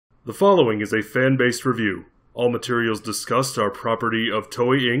The following is a fan-based review. All materials discussed are property of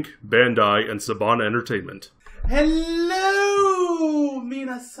Toei Inc., Bandai, and Saban Entertainment. Hello,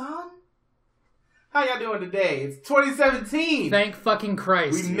 Mina-san. How y'all doing today? It's 2017. Thank fucking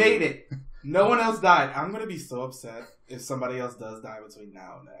Christ. We made it. No one else died. I'm going to be so upset if somebody else does die between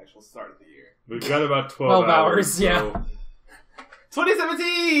now and the actual start of the year. We've got about 12 hours. Yeah. So...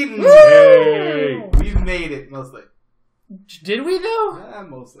 2017! Yay! We've made it, mostly. Did we, though?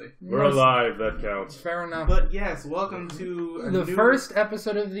 Mostly. We're alive, that counts. Fair enough. But yes, welcome to the first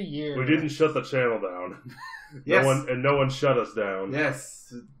episode of the year. We didn't shut the channel down. Yes. No one shut us down.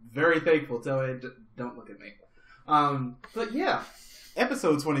 Yes. Very thankful. Tell me, don't look at me. But yeah,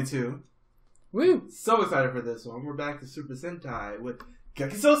 episode 22. Woo! So excited for this one. We're back to Super Sentai with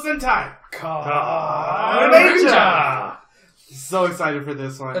Gekisou Sentai Carranger. So excited for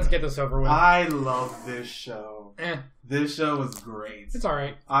this one. Let's get this over with. I love this show. This show was great. It's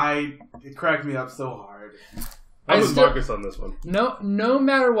alright. It cracked me up so hard. I was Marcus on this one. No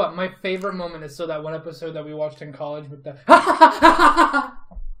matter what, my favorite moment is still that one episode that we watched in college with the That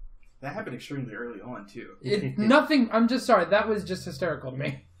happened extremely early on, too. I'm just sorry. That was just hysterical to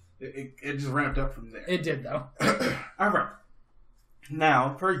me. It just ramped up from there. It did, though. Alright.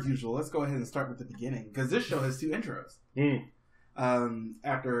 Now, per usual, let's go ahead and start with the beginning, because this show has two intros. And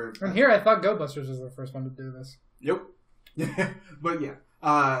here, I thought Go Busters was the first one to do this. Nope. But yeah.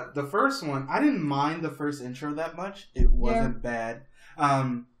 The first one, I didn't mind the first intro that much. It wasn't bad.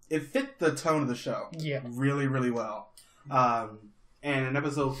 It fit the tone of the show. Yeah. Really, really well. And in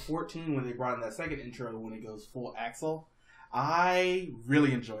episode 14, when they brought in that second intro, when it goes full Axel, I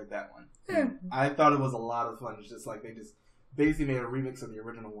really enjoyed that one. Yeah. I thought it was a lot of fun. It's just like they just basically made a remix of the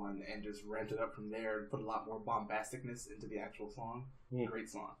original one and just ramped it up from there and put a lot more bombasticness into the actual song. Great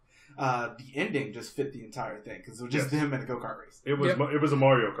song. The ending just fit the entire thing because it was just them in a go-kart race. It was a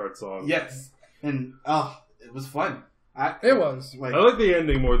Mario Kart song. Yes. And it was fun. It was. I like the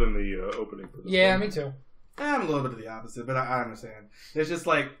ending more than the opening for this one. Me too. I'm a little bit of the opposite, but I understand. It's just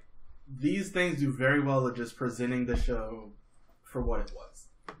like these things do very well at just presenting the show for what it was.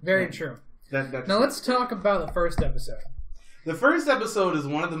 Very true. Now let's talk about the first episode. The first episode is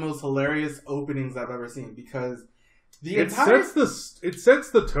one of the most hilarious openings I've ever seen because it sets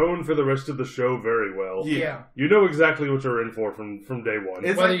the tone for the rest of the show very well. Yeah. You know exactly what you're in for from day one.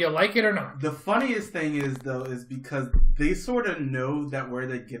 It's whether you like it or not. The funniest thing is because they sort of know that where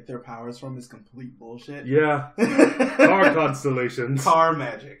they get their powers from is complete bullshit. Yeah. Car constellations. Car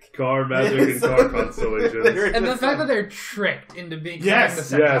magic. Car magic and car constellations. And the fact that they're tricked into being the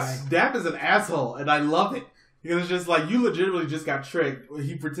Sentai. Yes. Dap is an asshole, and I love it. Because it's just like, you legitimately just got tricked.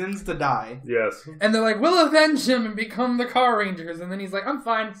 He pretends to die. Yes. And they're like, we'll avenge him and become the Carrangers. And then he's like, I'm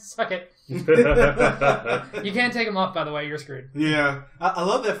fine, suck it. You can't take him off, by the way, you're screwed. Yeah. I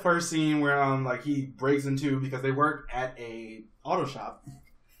love that first scene where he breaks into, because they work at a auto shop.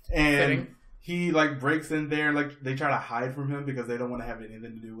 And Fitting. he breaks in there and they try to hide from him because they don't want to have anything to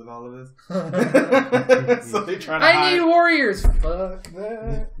do with all of this. So they try to hide. I need warriors. Fuck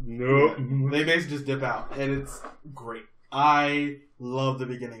that. Nope. They basically just dip out, and it's great. I love the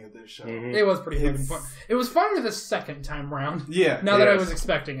beginning of this show. Mm-hmm. It was pretty fucking fun. It was funner the second time round. Yeah. Now that I was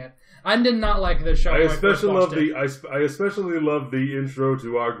expecting it, I did not like this show. I especially love the intro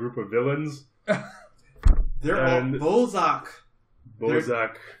to our group of villains. They're all Bozak.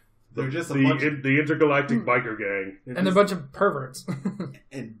 They're just the intergalactic biker gang, and a bunch of perverts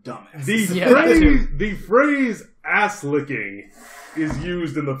and dumbasses. The phrase "ass licking" is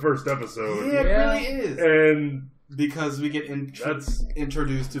used in the first episode. Yeah, it really is. And because we get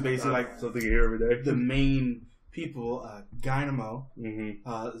introduced to basically something you hear every day. The main people, Dynamo,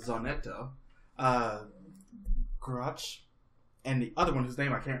 Zonetto, Grotch, and the other one whose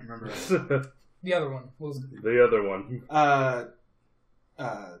name I can't remember. The other one was the other one.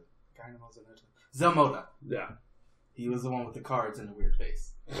 Zelmoda. Yeah. He was the one with the cards and the weird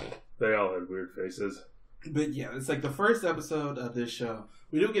face. They all had weird faces. But yeah, it's the first episode of this show.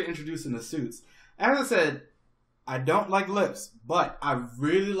 We do get introduced in the suits. As I said, I don't like lips, but I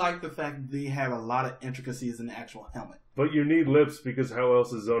really like the fact that they have a lot of intricacies in the actual helmet. But you need lips because how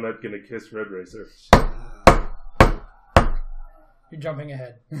else is Zonette going to kiss Red Racer? You're jumping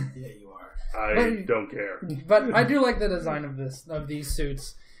ahead. Yeah, you are. I don't care. But I do like the design of these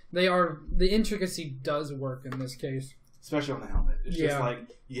suits. The intricacy does work in this case. Especially on the helmet. It's just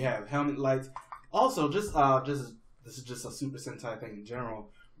you have helmet lights. Also, this is just a Super Sentai thing in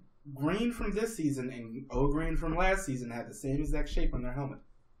general. Green from this season and green from last season had the same exact shape on their helmet.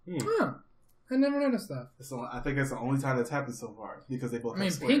 Huh. I never noticed that. I think that's the only time that's happened so far because they both. I mean,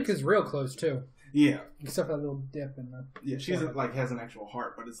 have squares. Pink is real close too. Yeah, except for that little dip in the. Yeah, she's like has an actual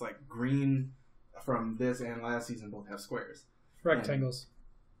heart, but it's like green from this and last season both have squares. Rectangles.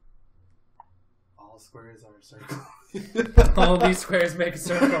 And all squares are circles. All these squares make a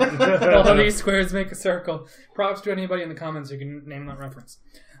circle. All these squares make a circle. Props to anybody in the comments who can name that reference.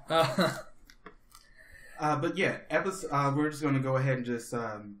 But yeah, we're just going to go ahead and just.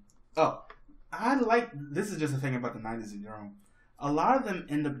 This is just a thing about the 90s in general. A lot of them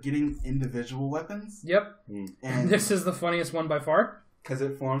end up getting individual weapons. Yep. And this is the funniest one by far. Because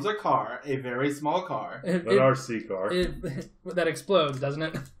it forms a car, a very small car. An RC car. That explodes, doesn't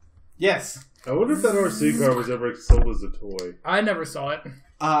it? Yes. I wonder if that RC car was ever sold as a toy. I never saw it.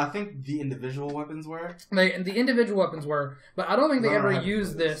 I think the individual weapons were. The individual weapons were, but I don't think they ever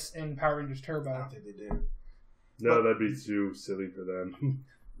used this in Power Rangers Turbo. I don't think they did. No, that'd be too silly for them.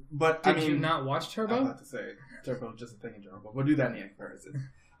 But Did you not watch Turbo? I'm about to say Turbo is just a thing in general, but we'll do that in the comparison.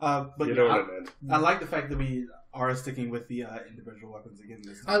 But you know what I meant. I like the fact that we are sticking with the individual weapons again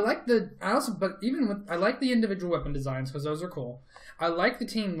this time. I like the individual weapon designs because those are cool. I like the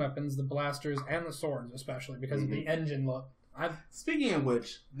team weapons, the blasters and the swords, especially because of the engine look. Speaking of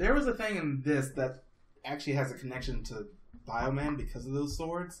which, there was a thing in this that actually has a connection to Bioman because of those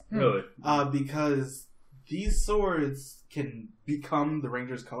swords. Really? Because these swords can become the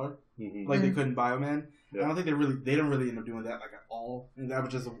Ranger's color, like they could in Bioman. Yeah. I don't think they don't really end up doing that like at all, and that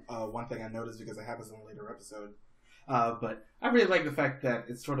was just one thing I noticed because it happens in a later episode. But I really like the fact that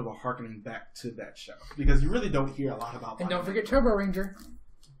it's sort of a harkening back to that show because you really don't hear a lot about. And don't forget Turbo Ranger.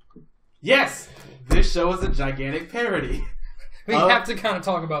 Yes, this show is a gigantic parody. We have to kind of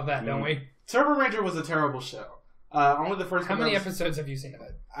talk about that, don't we? Turbo Ranger was a terrible show. Only the first. How many episodes have you seen of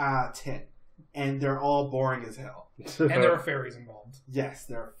it? 10, and they're all boring as hell. And there are fairies involved. Yes,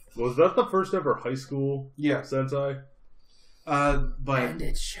 there are. Was that the first ever high school Sentai? But and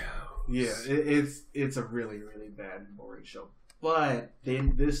it shows. Yeah, it's a really, really bad, boring show. But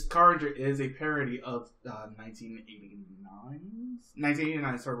this Carranger is a parody of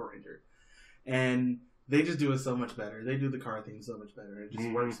 1989 Turbo Ranger. And they just do it so much better. They do the car theme so much better. It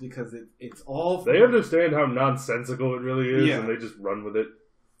just works because it's all... They understand how nonsensical it really is, and they just run with it.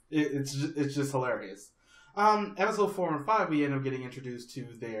 It's just hilarious. Episode 4 and 5, we end up getting introduced to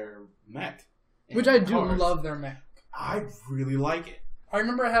their mech. Which I do love their mech. I really like it. I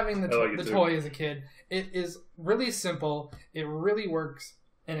remember having the toy as a kid. It is really simple, it really works,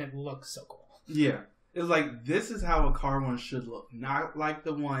 and it looks so cool. Yeah. It's like, this is how a car one should look. Not like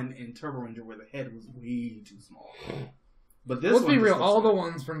the one in Turbo Ranger where the head was way too small. But this Let's be real, all the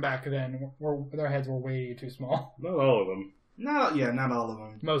ones from back then, their heads were way too small. Not all of them. Not all of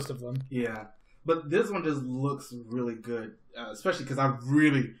them. Most of them. Yeah. But this one just looks really good, especially because I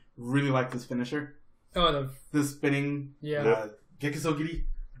really, really like this finisher. Oh, the spinning Gekisou Giri.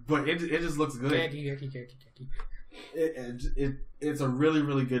 But it just looks good. It's a really,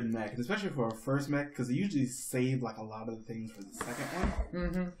 really good mech, especially for a first mech, because they usually save like a lot of the things for the second one.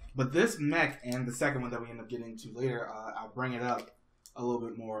 Mm-hmm. But this mech and the second one that we end up getting to later, I'll bring it up a little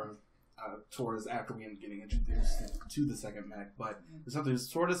bit more towards after we end up getting introduced to the second mech. But there's something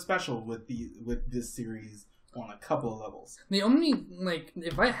sort of special with this series on a couple of levels. The only,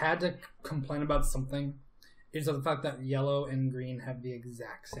 if I had to complain about something, is the fact that yellow and green have the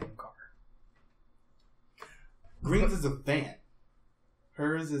exact same car. Green's is a van.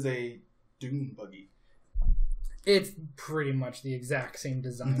 Hers is a dune buggy. It's pretty much the exact same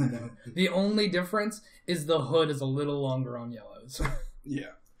design, though. The only difference is the hood is a little longer on yellows.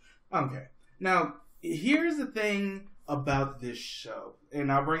 Yeah. Okay. Now, here's the thing about this show,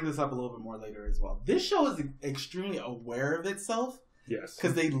 and I'll bring this up a little bit more later as well. This show is extremely aware of itself. Yes.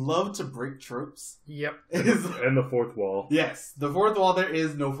 Because they love to break tropes. Yep. And the fourth wall. Yes. The fourth wall, there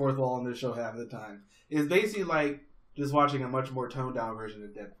is no fourth wall on this show half the time. It's basically like just watching a much more toned down version of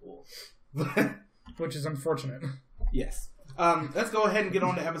Deadpool. Which is unfortunate. Yes. Let's go ahead and get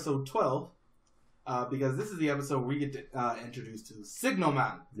on to episode 12. Because this is the episode where we get introduced to Signal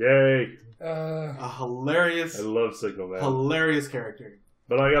Man. Yay. A hilarious... I love Signal Man. Hilarious character.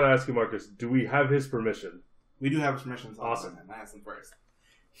 But I gotta ask you, Marcus, do we have his permission? We do have his permission. Awesome. I asked him first.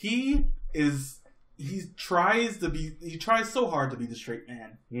 He tries so hard to be the straight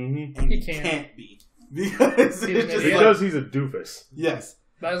man. Mm-hmm. And he can't be. Because he's a doofus. Yes.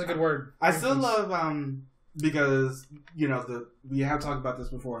 That is a good word. I still love, because, we have talked about this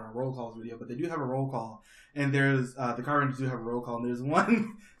before in our roll calls video, but they do have a roll call. And there's, the Carrangers do have a roll call. And there's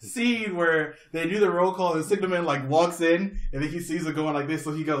one scene where they do the roll call and Signalman, walks in, and then he sees it going like this,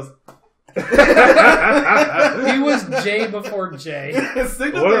 so he goes... He was J before J.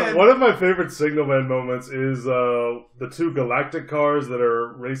 One of my favorite Signal Man moments is the two galactic cars that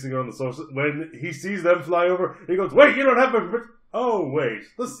are racing on the social. When he sees them fly over, he goes, "Wait, you don't have a." Oh wait,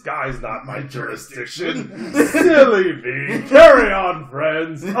 the sky's not my jurisdiction. Silly me. Carry on,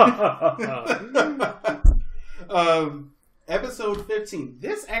 friends. Episode 15.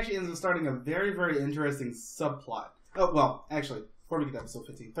 This actually ends up starting a very, very interesting subplot. Oh, well, actually, before we get to episode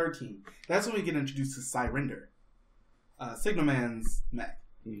 15, 13, that's when we get introduced to Caaaaaaarranger, Signal Man's mech.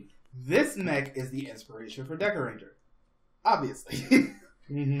 This mech is the inspiration for Gekisou, obviously.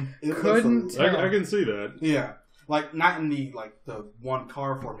 Couldn't tell. I can see that. Yeah. Like, not in the one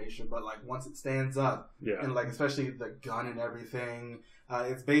car formation, but like once it stands up. Yeah. And like, especially the gun and everything.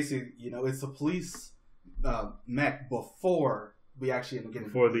 It's basically, it's a police mech before we actually end up getting...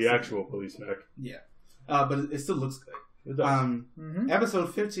 Before the actual police mech. Yeah. But it still looks good. It does.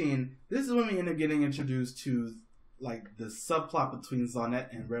 Episode 15, this is when we end up getting introduced to like the subplot between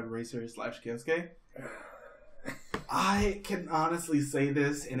Zonette and Red Racer / Kyosuke. I can honestly say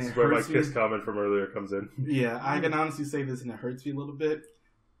this, and it where my hurts me. kiss comment from earlier comes in. Yeah, I can honestly say this, and it hurts me a little bit.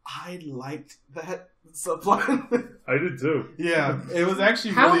 I liked that subplot. I did too. Yeah, it was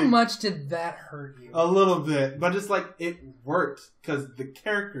actually How really, much did that hurt you? a little bit, but just like it worked because the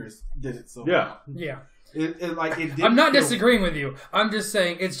characters did it so well. Yeah. It didn't I'm not feel- disagreeing with you. I'm just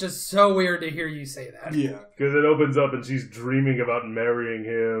saying it's just so weird to hear you say that. Yeah. Because it opens up and she's dreaming about marrying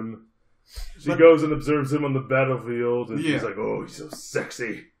him. She goes and observes him on the battlefield, and she's like, "Oh, he's so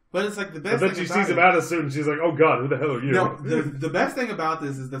sexy." But it's like the best And then thing she about sees it- him out of suit, and she's like, "Oh God, who the hell are you?" No, the best thing about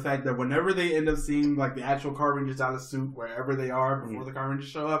this is the fact that whenever they end up seeing like the actual Car Rangers out of suit, wherever they are before the Car Rangers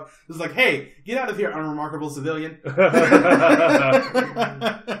show up, it's like, "Hey, get out of here, unremarkable civilian."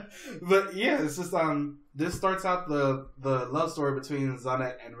 But yeah, it's just this starts out the love story between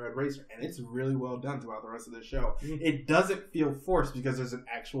Zonette and Red Racer, and it's really well done throughout the rest of the show. It doesn't feel forced because there's an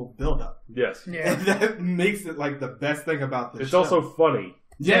actual build up, Yes. Yeah. and that makes it like the best thing about this. It's show. also funny.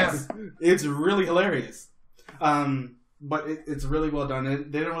 Yes, it's really hilarious. But it's really well done.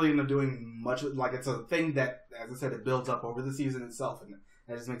 They don't really end up doing much. Like, it's a thing that, as I said, it builds up over the season itself, and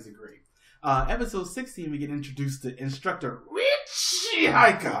that just makes it great. Episode 16, we get introduced to Instructor Richie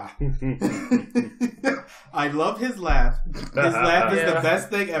Haika. I love his laugh. His laugh is the best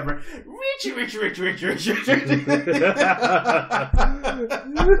thing ever. Richie.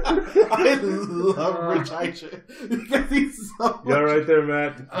 I love Rich Haika because he's so You all right there,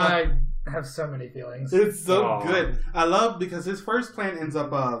 Matt? I have so many feelings. It's so good. I love because his first plan ends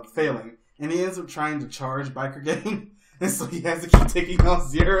up failing, and he ends up trying to charge Biker Gang, and so he has to keep taking out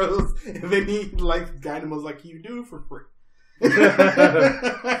zeros. And then he Dynamo's like, "You do it for free."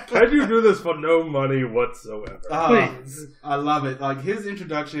 How'd you do this for no money whatsoever? Please. I love it. Like his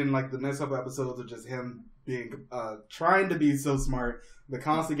introduction, like the next couple episodes are just him being trying to be so smart, but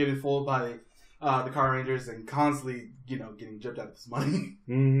constantly getting fooled by the Car Rangers and constantly, getting gypped out of his money.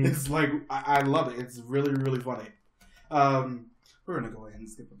 It's like I love it. It's really, really funny. We're gonna go ahead and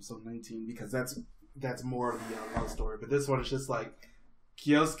skip episode 19 because that's more of the love story. But this one is just like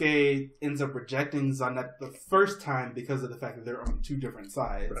Kyosuke ends up rejecting Zonette the first time because of the fact that they're on two different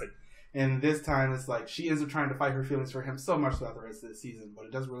sides. Right. And this time it's like she ends up trying to fight her feelings for him so much throughout the rest of the season, but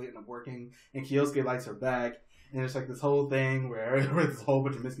it doesn't really end up working. And Kyosuke likes her back. And it's like this whole thing where there's a whole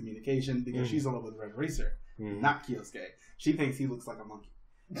bunch of miscommunication because she's in love with Red Racer, not Kyosuke. She thinks he looks like a monkey.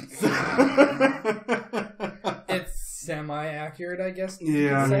 It's semi-accurate, I guess Yeah. you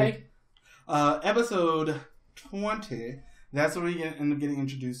could say. Episode 20, that's when we end up getting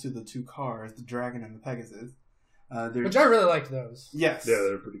introduced to the two cars, the Dragon and the Pegasus. Which I really liked those. Yes. Yeah,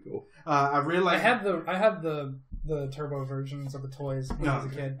 they're pretty cool. I really I like... had the turbo versions of the toys when I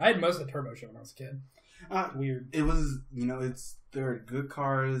was a kid. I had most of the turbo shit when I was a kid. Weird. It was, they're good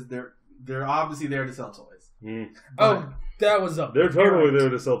cars. They're obviously there to sell toys. That was They're totally there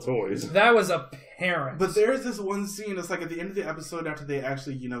to sell toys. That was apparent. But there's this one scene, it's like at the end of the episode after they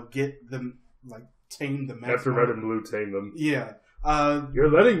actually, get them, tame the Max. After Red and Blue tame them. Yeah.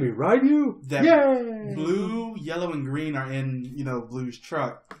 You're letting me ride you? Yay! Blue, yellow, and green are in, Blue's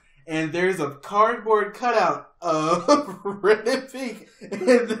truck. And there's a cardboard cutout of Red and Pink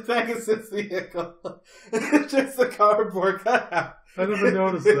in the Pegasus vehicle. It's just a cardboard cutout. I never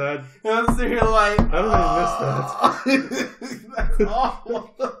noticed that. And I'm sitting here like... I don't even miss that. That's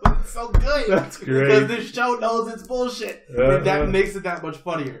awful. It's so good. That's great. Because this show knows it's bullshit. And that makes it that much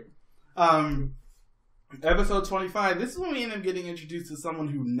funnier. Episode 25. This is when we end up getting introduced to someone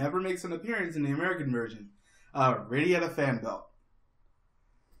who never makes an appearance in the American version. Radiata Fanbelt.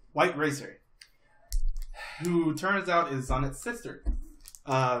 White Racer. Who turns out is Zonnette's sister.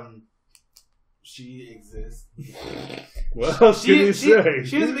 she exists. What else can you say?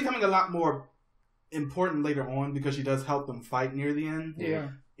 She is becoming a lot more important later on because she does help them fight near the end. Yeah.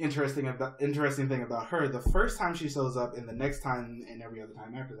 Interesting thing about her, the first time she shows up and the next time and every other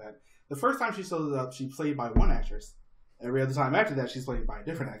time after that, the first time she shows up, she's played by one actress. Every other time after that, she's played by a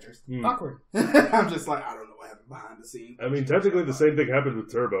different actress. Awkward. I'm just like, I don't know what happened behind the scenes. I mean, technically the same thing happened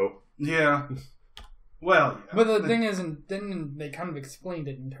with Turbo. Yeah. Well, yeah. But the thing is, then they kind of explained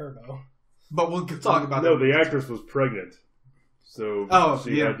it in Turbo. But we'll talk about No, the actress was pregnant. So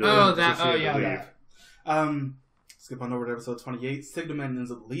she had to leave. Skip on over to episode 28. Sigma-Man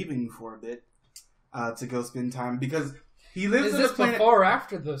ends up leaving for a bit to go spend time because he lives Is in this a planet... before or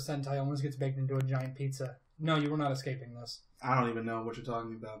after the Sentai almost gets baked into a giant pizza? No, you were not escaping this. I don't even know what you're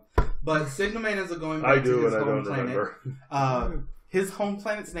talking about. But Sigma-Man ends up going back I to do, his and I home don't planet. remember. His home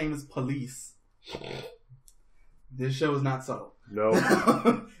planet's name is Police. This show is not subtle.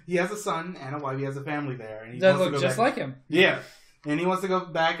 No. He has a son and a wife. He has a family there. And he That wants to look go just back. like him. Yeah. And he wants to go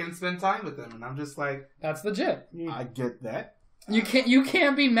back and spend time with them. And I'm just like... That's legit. I get that. You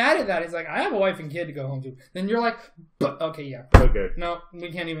can't be mad at that. He's like, I have a wife and kid to go home to. Then you're like, but okay, yeah. Okay. No,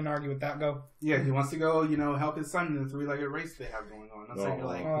 we can't even argue with that. Go. Yeah, he wants to go, help his son in the three-legged race they have going on. So you're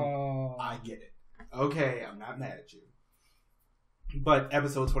like, I get it. Okay, I'm not mad at you. But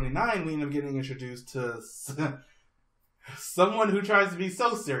episode 29, we end up getting introduced to someone who tries to be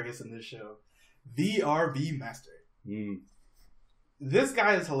so serious in this show. VRV Master. This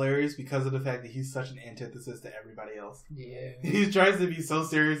guy is hilarious because of the fact that he's such an antithesis to everybody else. Yeah. He tries to be so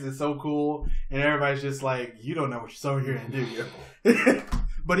serious and so cool, and everybody's just like, you don't know what you're over here to do, you?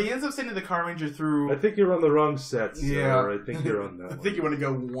 But he ends up sending the Carranger through... I think you're on the wrong set, sir. Yeah. I think you're on that I one. think you want to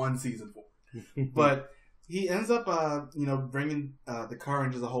go one season forward. But he ends up, bringing the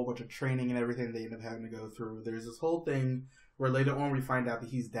Carrangers a whole bunch of training and everything they end up having to go through. There's this whole thing where later on we find out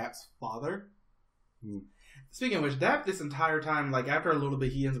that he's Dap's father. Speaking of which, Dap this entire time, like after a little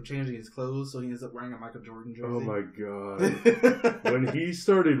bit, he ends up changing his clothes, so he ends up wearing a Michael Jordan jersey. Oh my god. When he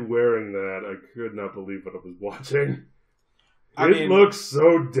started wearing that, I could not believe what I was watching. It looks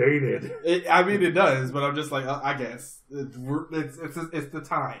so dated. It does, but I'm just like, I guess. It's the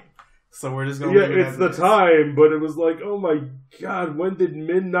time. So we're just going to... Yeah, it's the time, but it was like, oh my god, when did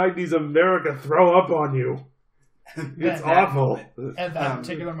mid-90s America throw up on you? It's awful. At that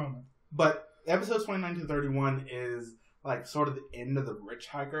particular moment. But episodes 29 to 31 is like sort of the end of the Rich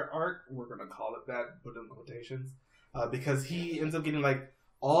Hiker arc. We're going to call it that, put in quotations. Because he ends up getting like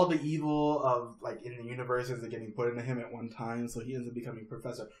all the evil of like in the universes are getting put into him at one time. So he ends up becoming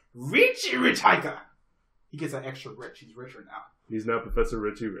Professor Richie Rich Hiker. He gets an extra rich. He's richer now. He's now Professor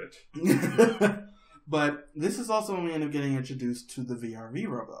Richie Rich. But this is also when we end up getting introduced to the VRV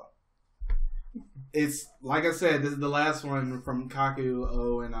Robo. It's, like I said, this is the last one from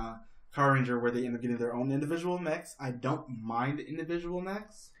Kaku, and Carranger where they end up getting their own individual mechs. I don't mind individual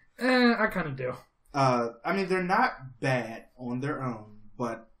mechs. I kind of do. I mean, they're not bad on their own,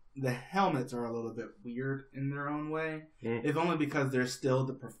 but the helmets are a little bit weird in their own way. If only because they're still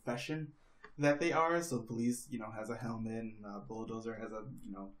the profession that they are. So police, has a helmet, and bulldozer has a,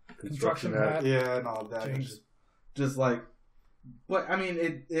 construction hat. Yeah, and all of that. Just like, but I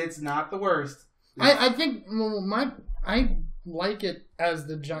mean, it's not the worst. I think I like it as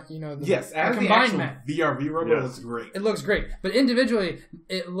the yes, as the combined actual mech. VRV Robo looks great. It looks great, but individually,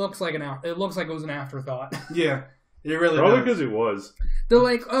 it looks like it was an afterthought. Yeah, it really probably does. because it was. They're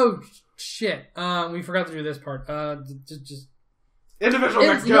like, oh shit, we forgot to do this part. Just individual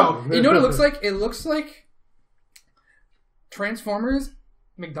mechs go. You know what it looks like? It looks like Transformers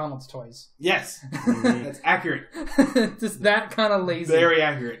McDonald's toys. Yes, that's accurate. Just that kind of lazy. Very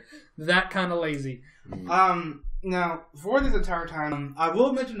accurate. That kind of lazy. Now, for this entire time, I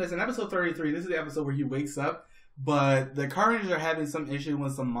will mention this in episode 33. This is the episode where he wakes up, but the Carrangers are having some issue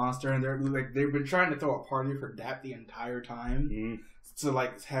with some monster, and they've been trying to throw a party for Dap the entire time to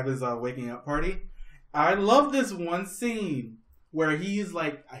have his waking up party. I love this one scene where he's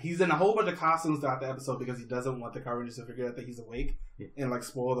in a whole bunch of costumes throughout the episode because he doesn't want the Carrangers to figure out that he's awake and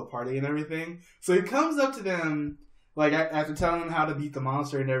spoil the party and everything. So he comes up to them after telling them how to beat the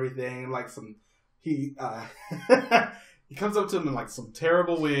monster and everything, he comes up to him in some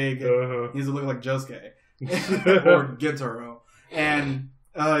terrible wig. He's looking like Josuke or Gentaro, and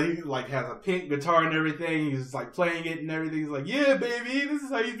he has a pink guitar and everything. He's playing it and everything. He's like, "Yeah, baby, this is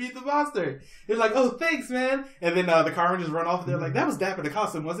how you beat the monster." He's like, "Oh, thanks, man." And then the Carrangers run off. They're like, "That was Dap in the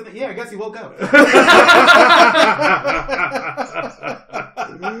costume, wasn't it?" "Yeah, I guess he woke up."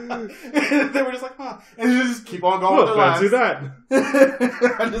 They were just like, huh. And they just keep on going with their lives.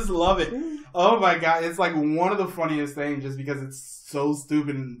 That. I just love it. Oh my god. It's like one of the funniest things just because it's so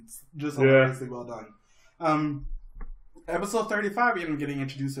stupid and just hilariously well done. Episode 35, we end up getting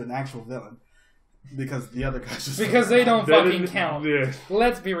introduced to an actual villain. Because the other guys just... Because they don't fucking count. Yeah.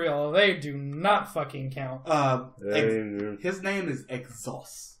 Let's be real. They do not fucking count. His name is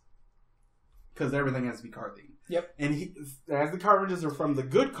Exhaust. Because everything has to be car themed. Yep. And as the Carrangers are from the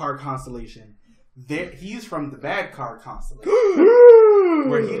good car constellation, he's from the bad car constellation.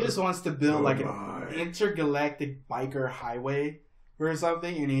 Where he just wants to build like an intergalactic biker highway or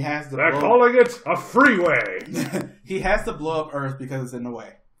something. And he has to They're calling it a freeway. He has to blow up Earth because it's in the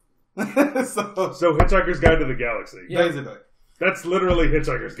way. So Hitchhiker's Guide to the Galaxy. Yeah. Basically. That's literally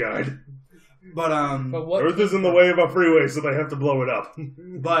Hitchhiker's Guide. But Earth is in the way of a freeway, so they have to blow it up.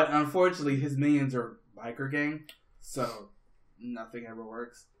 But unfortunately, his minions are biker gang, so nothing ever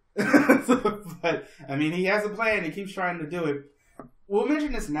works. But I mean, he has a plan. He keeps trying to do it. We'll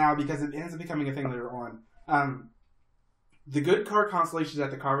mention this now because it ends up becoming a thing later on. The good car constellations that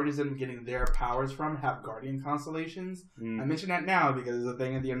the Carrangers end up getting their powers from have guardian constellations. I mention that now because it's a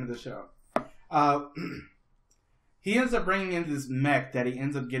thing at the end of the show. He ends up bringing in this mech that he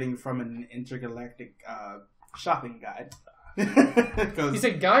ends up getting from an intergalactic shopping guide. You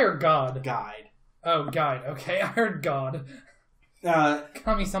say guy or god? Guide. Oh, guide. Okay, I heard god.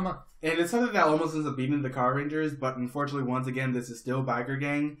 Kami-sama. And it's something that almost ends up beating the Carrangers, but unfortunately, once again, this is still biker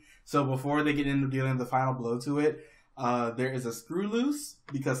gang. So before they get into dealing the final blow to it, there is a screw loose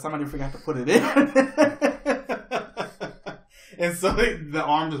because somebody forgot to put it in. And so the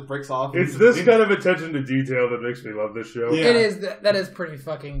arm just breaks off. It's this kind of attention to detail that makes me love this show. Yeah. It is. That is pretty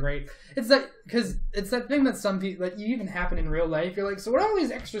fucking great. It's like, because it's that thing that some people, like, you even happen in real life. You're like, so what are all these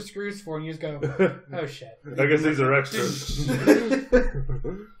extra screws for? And you just go, oh shit. I guess these are extras. And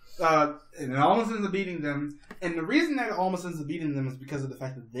it almost ends up beating them. And the reason that it almost ends up beating them is because of the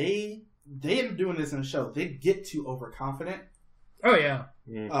fact that they end up doing this in the show. They get too overconfident. Oh, yeah.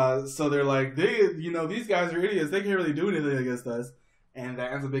 So they're like, these guys are idiots. They can't really do anything against us. And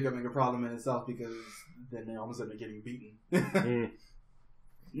that ends up becoming a problem in itself because then they almost end up getting beaten.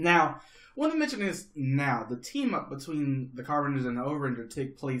 Now, I want to mention this now. The team up between the Carrangers and the Overanger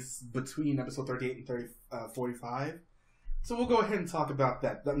take place between episode 38 and 45. So we'll go ahead and talk about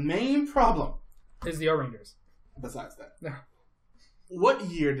that. The main problem is the O-Rangers. Besides that. No. What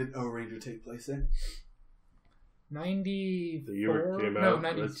year did O-Ranger take place in? 94? The year it came no, out,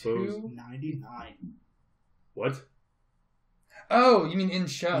 92? 99. What? Oh, you mean in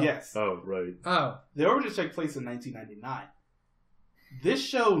show? Yes. Oh, right. Oh. The Overanger took place in 1999. This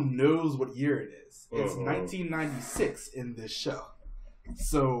show knows what year it is. It's 1996 in this show.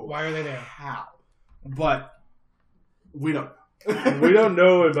 So why are they there? How? But we don't know. We don't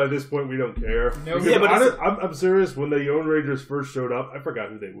know, and by this point, we don't care. No, yeah, but I'm serious. When the Yone Rangers first showed up, I forgot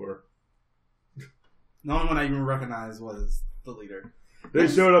who they were. The only one I even recognized was the leader. They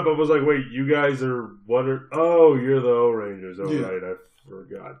showed up and was like, "Wait, you guys are what? Oh, you're the O Rangers. Oh, yeah. Right, I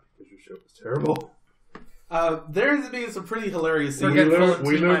forgot because your show was terrible." There ends up being some pretty hilarious scenes.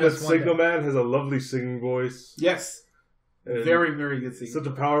 We learned that Signal Man has a lovely singing voice. Yes. And very, very good singer. Such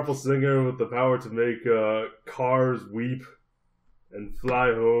a powerful singer with the power to make cars weep and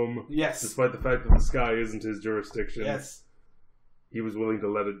fly home. Yes. Despite the fact that the sky isn't his jurisdiction. Yes. He was willing to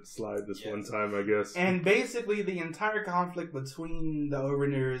let it slide this one time, I guess. And basically, the entire conflict between the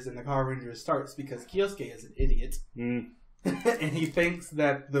O-Rangers and the Carrangers starts because Kyosuke is an idiot. And he thinks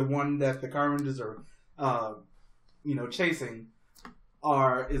that the one that the Carrangers are, chasing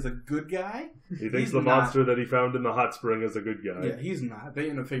is a good guy. He thinks the monster that he found in the hot spring is a good guy. Yeah, he's not. They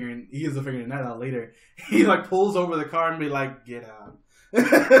end up figuring that out later. He pulls over the car and be like, "Get out."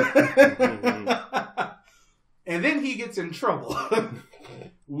 And then he gets in trouble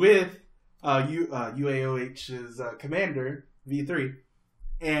with UAOH's commander V3,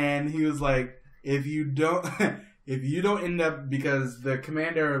 and he was like, "If you don't end up because the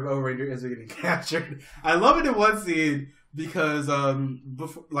commander of O-Ranger is getting captured." I love it in one scene because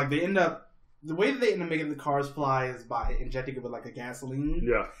they end up. The way that they end up making the cars fly is by injecting it with a gasoline.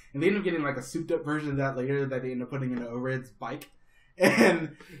 Yeah. And they end up getting a souped up version of that later that they end up putting into O-Red's bike.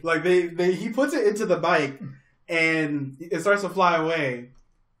 And he puts it into the bike and it starts to fly away.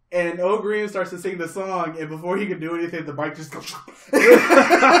 And O-Green starts to sing the song, and before he can do anything, the bike just goes. It's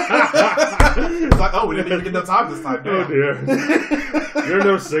like, oh, we didn't even get enough time this time. Oh dear. You're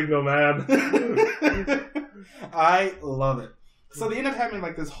no Signal Man. I love it. So they end up having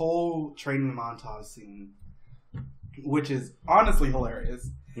this whole training montage scene which is honestly hilarious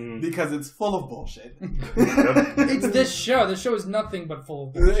because it's full of bullshit. It's this show. This show is nothing but full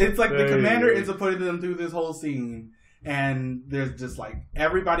of bullshit. It's like the commander ends up putting them through this whole scene, and there's just like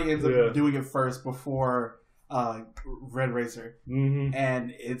everybody ends up doing it first before Red Racer,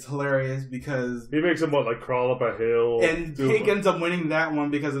 and it's hilarious because he makes him crawl up a hill, and Pink ends up winning that one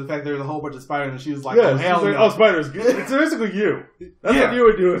because of the fact there's a whole bunch of spiders, and she was like, "Oh hell no!" Oh, spiders! It's basically you. That's what you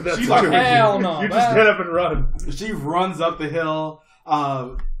would do if that's she's like, "Hell no!" You just get up and run. She runs up the hill.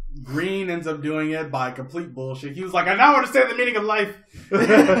 Green ends up doing it by complete bullshit. He was like, "I now understand the meaning of life." He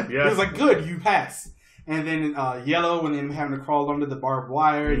was like, "Good, you pass." And then Yellow, when they end up having to crawl under the barbed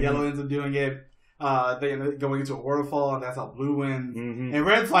wire, Yellow ends up doing it. They end up going into a waterfall, and that's how Blue wins. And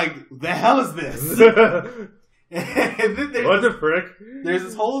Red's like, the hell is this? And then what the frick? There's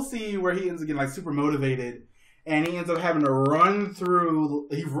this whole scene where he ends up getting super motivated, and he ends up having to run through.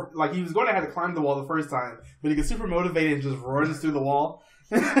 He was going to have to climb the wall the first time, but he gets super motivated and just runs through the wall.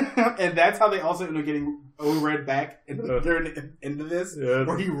 And that's how they also end up getting Red back into this,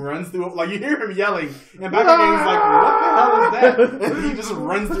 where he runs through. You hear him yelling, and back again he's like, "What the hell is that?" And he just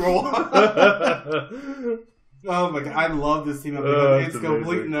runs through a wall. Oh my god, I love this team up. It's a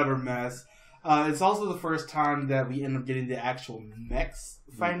complete and utter mess. It's also the first time that we end up getting the actual mechs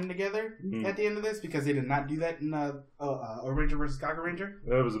fighting together at the end of this, because they did not do that in Ranger vs. Caaaaaaarranger.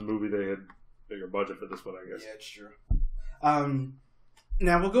 That was a movie. They had bigger budget for this one, I guess. Yeah, it's true.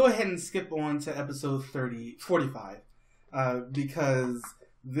 Now we'll go ahead and skip on to episode 45, because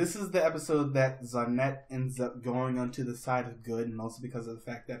this is the episode that Zarnette ends up going onto the side of good, and also because of the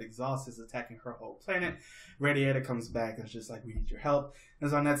fact that Exhaust is attacking her whole planet. Radiator comes back and is just like, "We need your help,"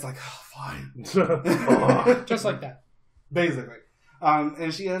 and Zarnette's like, "Oh, fine." Just like that. Basically.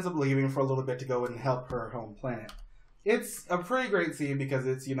 And she ends up leaving for a little bit to go and help her home planet. It's a pretty great scene because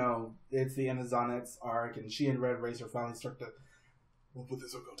it's the end of Zarnette's arc, and she and Red Racer finally start to, we'll put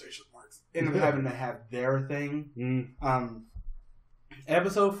this in quotation marks, end up having to have their thing.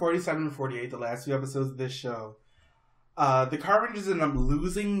 Episode 47 and 48, the last two episodes of this show, the Carrangers end up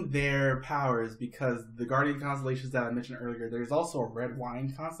losing their powers because the Guardian constellations that I mentioned earlier, there's also a red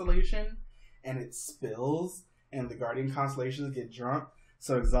wine constellation, and it spills, and the Guardian constellations get drunk,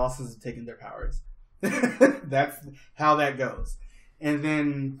 so Exhaust is taking their powers. That's how that goes. And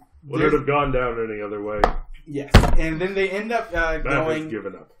then would it have gone down any other way? Yes, and then they end up going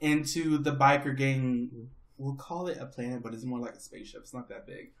into the biker gang. We'll call it a planet, but it's more like a spaceship. It's not that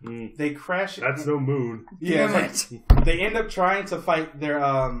big. They crash. That's no moon. Yeah, they end up trying to fight their.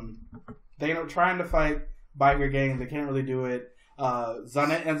 They end up trying to fight biker gang. They can't really do it.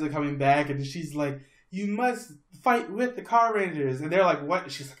 Zarnette ends up coming back, and she's like, "You must fight with the Carrangers," and they're like, "What?"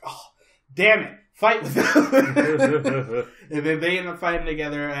 And she's like, "Oh, damn it, fight with them." And then they end up fighting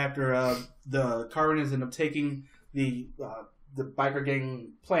together after the Carrangers end up taking the biker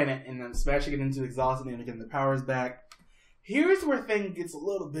gang planet and then smashing it into Exhaust and then getting the powers back. Here's where things gets a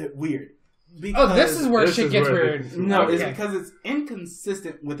little bit weird. This is where shit gets weird. No, it's because it's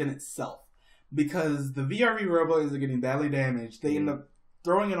inconsistent within itself. Because the VRV robo is getting badly damaged. They end up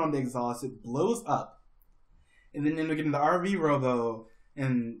throwing it on the Exhaust. It blows up. And then end up getting the RV robo.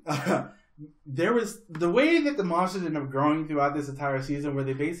 And there was the way that the monsters end up growing throughout this entire season, where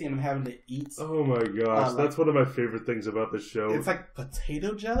they basically end up having to eat. Oh my gosh, that's one of my favorite things about this show. It's like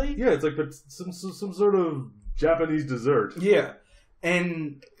potato jelly. Yeah, it's like some sort of Japanese dessert. Yeah,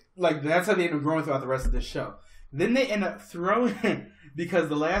 and that's how they end up growing throughout the rest of this show. Then they end up throwing because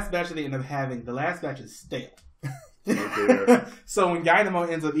the last batch that they end up having, the last batch is stale. Okay. So when Dynamo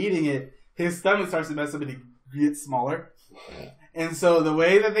ends up eating it, his stomach starts to mess up and he gets smaller. And so the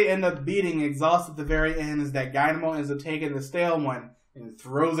way that they end up beating Exhaust at the very end is that Dynamo ends up taking the stale one and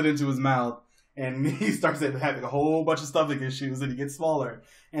throws it into his mouth. And he starts having a whole bunch of stomach issues and he gets smaller.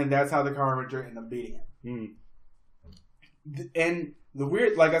 And that's how the Carranger end up beating him. And the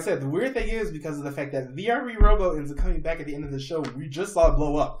weird, like I said, the weird thing is because of the fact that VRV Robo ends up coming back at the end of the show, we just saw it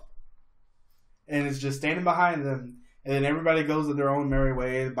blow up. And it's just standing behind them. And then everybody goes their own merry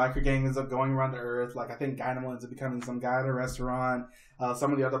way. The biker gang ends up going around the earth. I think Dynamo ends up becoming some guy at a restaurant.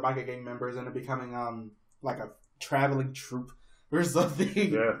 Some of the other biker gang members end up becoming a traveling troupe or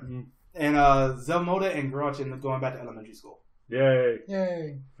something. Yeah. And Zelmoda and Grouch end up going back to elementary school. Yay.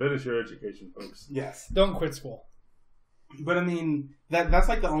 Yay. Finish your education, folks. Yes. Don't quit school. But I mean, that's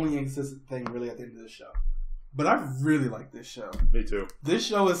the only inconsistent thing really at the end of the show. But I really like this show. Me too. This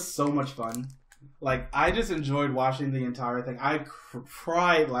show is so much fun. Like, I just enjoyed watching the entire thing. I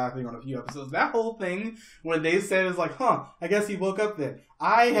cried laughing on a few episodes. That whole thing, when they said, it's like, I guess he woke up then.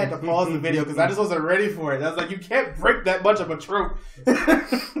 I had to pause the video because I just wasn't ready for it. I was like, you can't break that much of a trope.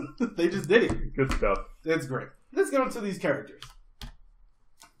 They just did it. Good stuff. It's great. Let's get into these characters.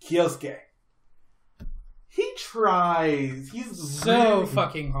 Kyosuke. He tries. He's so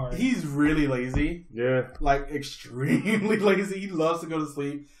fucking hard. He's really lazy. Yeah. Like, extremely lazy. He loves to go to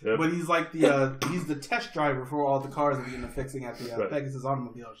sleep. Yep. But he's like he's the test driver for all the cars that we end up fixing at the Pegasus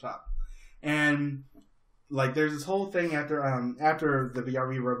Automobile Shop. And, like, there's this whole thing after the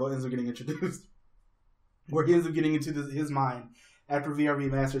VRV Rebel ends up getting introduced, where he ends up getting into his mind after VRV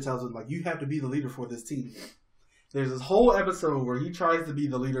Master tells him, like, you have to be the leader for this team. There's this whole episode where he tries to be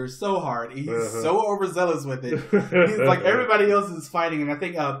the leader so hard. He's so overzealous with it. He's like, everybody else is fighting. And I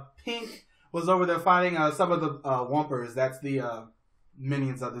think Pink was over there fighting some of the Wumpers. That's the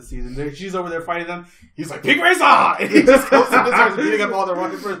minions of the season. She's over there fighting them. He's like, Pink Racer! And he just goes and starts beating up all their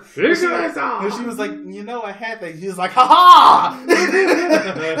Wumpers. Pink Racer! And she was like, I had that. He was like, ha-ha!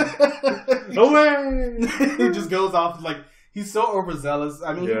 No way! He just goes off like, he's so overzealous.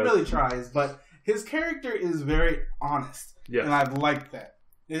 I mean, he really tries, but his character is very honest. Yes. And I like that.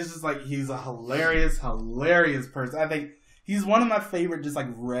 It's just like, he's a hilarious person. I think he's one of my favorite just like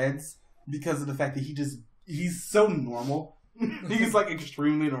Reds because of the fact that he's so normal. He's like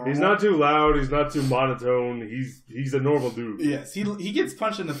extremely normal. He's not too loud, he's not too monotone, he's a normal dude. Yes, he gets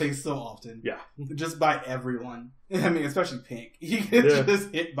punched in the face so often. Yeah. Just by everyone. I mean, especially Pink. He gets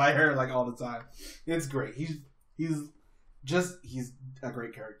just hit by her like all the time. It's great. He's a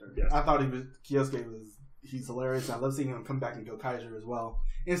great character. Yes. I thought Kyosuke he's hilarious. I love seeing him come back and go Kaiser as well.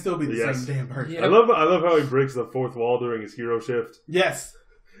 And still be the same damn person. Yeah. I love how he breaks the fourth wall during his hero shift. Yes.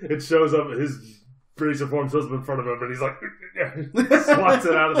 It shows up, his Bracer form shows up in front of him, and he's like, swats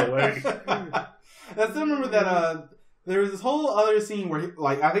it out of the way. I still remember that there was this whole other scene where,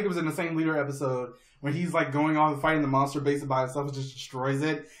 I think it was in the same Leader episode, where he's like going off and fighting the monster base by himself and just destroys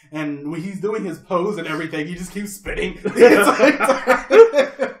it. And when he's doing his pose and everything, he just keeps spinning. And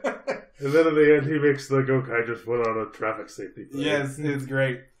then at the end, he makes the Gokai just put on a traffic safety plate. Yes, it's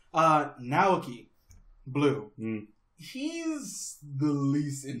great. Naoki, Blue. He's the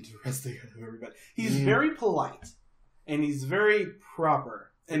least interesting of everybody. He's very polite, and he's very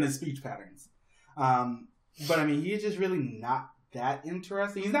proper in his speech patterns. But I mean, he's just really not that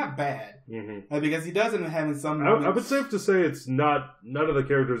interesting. He's not bad because he does end up having some. I would safe to say it's not. None of the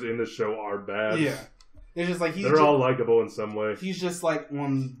characters in this show are bad. Yeah, it's just like they're all likable in some way. He's just like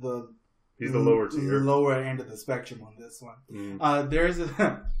on the. He's the lower tier, lower end of the spectrum on this one. I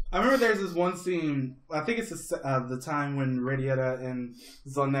remember there's this one scene. I think it's the time when Radiata and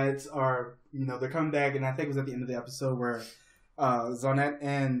Zonette are, they're coming back, and I think it was at the end of the episode where Zonette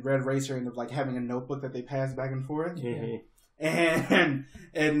and Red Racer end up like having a notebook that they pass back and forth. And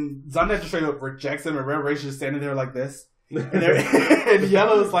Zonette just straight up rejects him, and Red Racer just standing there like this. And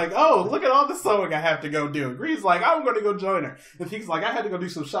Yellow's like, oh, look at all the sewing I have to go do. Green's like, I'm going to go join her. And Pink's like, I had to go do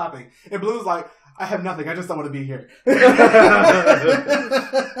some shopping. And Blue's like, I have nothing. I just don't want to be here.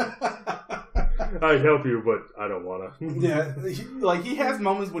 I'd help you, but I don't want to. Yeah. He has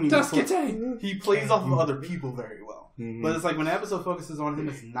moments when he plays off of other people very well. But it's like when the episode focuses on him,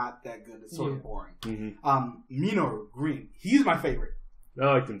 it's not that good. It's sort of boring. Minoru, Green. He's my favorite. I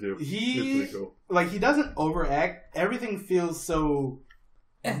like him too. He's pretty cool. Like, he doesn't overact. Everything feels so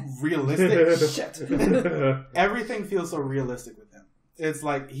realistic. Shit. Everything feels so realistic with him. It's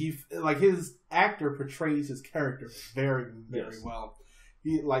like his actor portrays his character very, very well.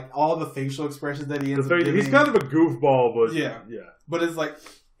 He all the facial expressions that he ends up giving. He's kind of a goofball, but yeah. But it's like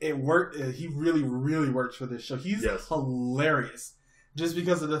it worked. He really, really works for this show. He's hilarious, just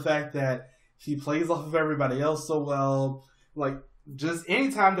because of the fact that he plays off of everybody else so well. Like, just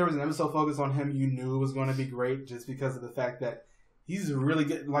anytime there was an episode focused on him, you knew it was going to be great, just because of the fact that he's really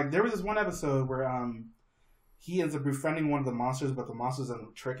good. Like, there was this one episode where he ends up befriending one of the monsters, but the monsters end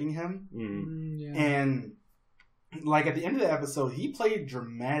up tricking him. And like at the end of the episode, he played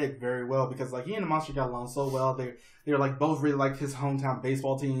dramatic very well, because like he and the monster got along so well. They're like both really like his hometown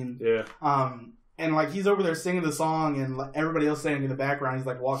baseball team. And like he's over there singing the song, and like everybody else singing in the background. He's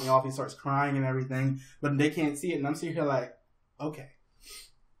like walking off. He starts crying and everything, but they can't see it. And I'm sitting here like, okay,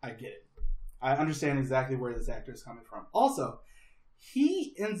 I get it. I understand exactly where this actor is coming from. Also,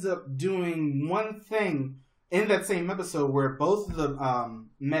 he ends up doing one thing in that same episode where both of the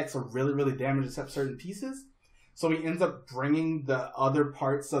mechs are really, really damaged except certain pieces. So he ends up bringing the other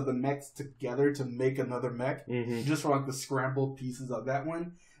parts of the mechs together to make another mech, just for like the scrambled pieces of that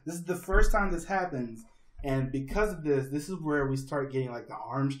one. This is the first time this happens, And because of this is where we start getting like the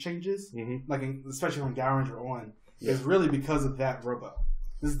arms changes, like especially from Carranger on. It's really because of that robo.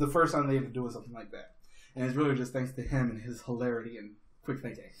 This is the first time they even doing something like that, and it's really just thanks to him and his hilarity and quick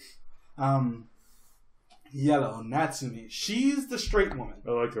thinking. Yellow Natsumi, she's the straight woman.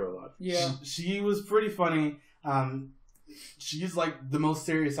 I liked her a lot. Yeah, she was pretty funny. She's like the most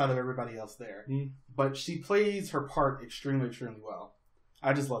serious out of everybody else there, but she plays her part extremely, extremely well.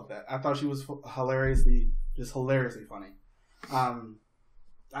 I just love that. I thought she was hilariously funny.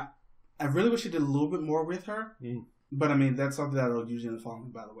 I really wish she did a little bit more with her, but I mean that's something that'll usually fall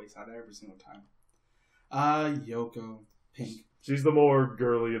by the wayside every single time. Yoko Pink. She's the more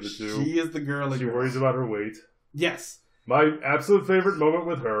girly of the two. She is the girly. She worries about her weight. Yes. My absolute favorite moment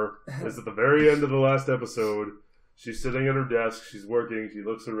with her is at the very end of the last episode. She's sitting at her desk. She's working. She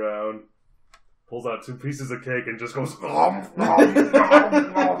looks around, pulls out 2 pieces of cake, and just goes.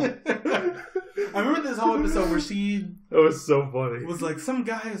 I remember this whole episode where she... That was so funny. Was like, some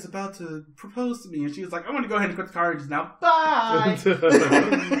guy is about to propose to me, and she was like, I'm going to go ahead and quit the car just now. Bye!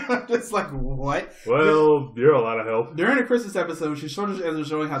 Just like, what? Well, you're a lot of help. During the Christmas episode, she sort of ends up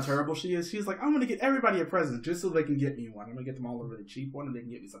showing how terrible she is. She's like, I'm going to get everybody a present just so they can get me one. I'm going to get them all a really cheap one, and they can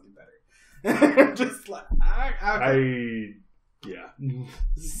get me something better. Just like, yeah.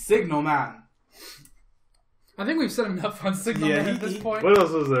 Signal Man. I think we've said enough on Signal Man at this point. What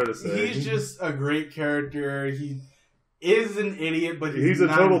else was there to say? He's just a great character. He is an idiot, but he's a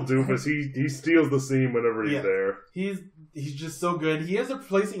total doofus. He steals the scene whenever he's there. He's just so good. He ends up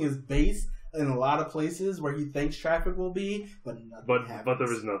placing his base in a lot of places where he thinks traffic will be, but nothing happens. But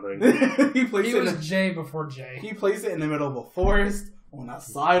there is nothing. He was J before J. He placed it in the middle of a forest, on a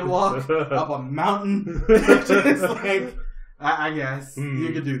sidewalk, up a mountain. It's like, I guess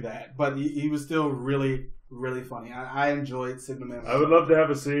you could do that, but he was still really, really funny. I enjoyed Signal Man. I would love to have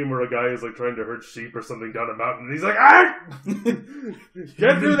a scene where a guy is like trying to herd sheep or something down a mountain, and he's like, "Ah,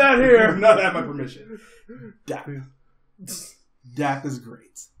 can't do that here. Not have my permission." Dak is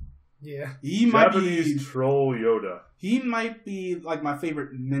great. Yeah, he Japanese might be troll Yoda. He might be like my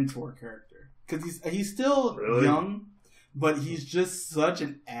favorite mentor character because he's still young, but he's just such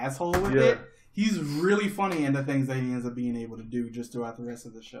an asshole with it. He's really funny in the things that he ends up being able to do just throughout the rest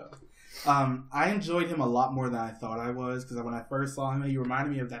of the show. I enjoyed him a lot more than I thought I was because when I first saw him, he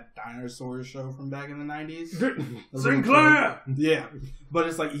reminded me of that dinosaur show from back in the 90s. Sinclair! Yeah. But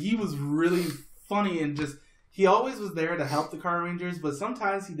it's like he was really funny and just... He always was there to help the Carrangers, but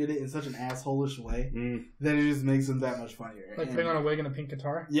sometimes he did it in such an asshole-ish way that it just makes him that much funnier. Like putting on a wig and a pink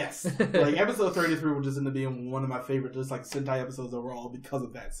guitar? Yes. Like episode 33 will just end up being one of my favorite just like Sentai episodes overall because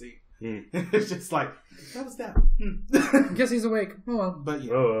of that scene. It's just like, that was that. Guess he's awake. Oh well. But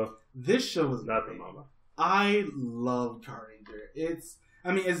this show was not the mama. I love Carranger. It's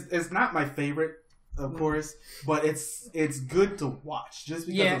not my favorite, of course, but it's good to watch just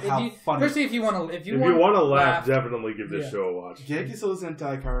because of how funny. Especially if you want to, if you want to laugh, definitely give this show a watch. Gekisou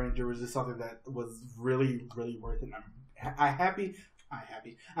Sentai Carranger was just something that was really, really worth it.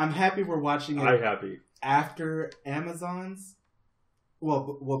 I'm happy we're watching it. After Amazon's.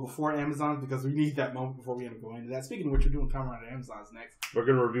 Well, before Amazon's, because we need that moment before we end up going into that. Speaking of which, we're doing Kamen Rider Amazon's next. We're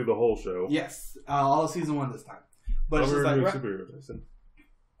going to review the whole show. Yes. All of season 1 this time. But we're doing Superhero Tyson.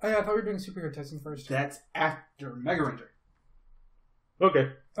 Oh yeah, I thought we were doing Superhero Tyson first. That's after Mega Ranger.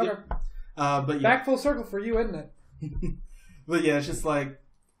 Okay. But back full circle for you, isn't it? But yeah, it's just like,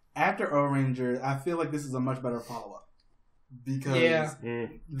 after O-Ranger, I feel like this is a much better follow-up. Because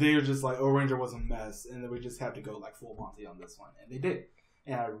they're just like, O-Ranger was a mess, and then we just have to go like full Monty on this one. And they did.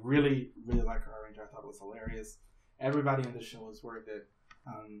 And I really, really like O-Ranger. I thought it was hilarious. Everybody in the show is worth it.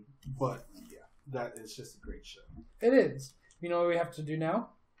 But yeah, that is just a great show. It is. You know what we have to do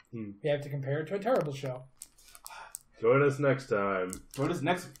now? We have to compare it to a terrible show. Join us next time. Join us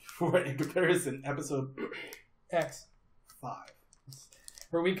next week for a comparison episode X 5.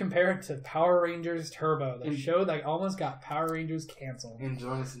 Where we compare it to Power Rangers Turbo, the show that almost got Power Rangers canceled. And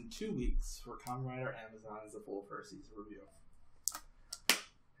join us in 2 weeks for Kamen Rider Amazon's the full first season review.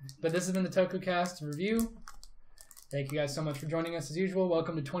 But this has been the Tokucast review. Thank you guys so much for joining us as usual.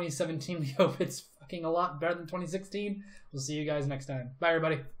 Welcome to 2017. We hope it's fucking a lot better than 2016. We'll see you guys next time. Bye,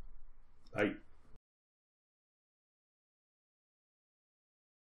 everybody. Bye.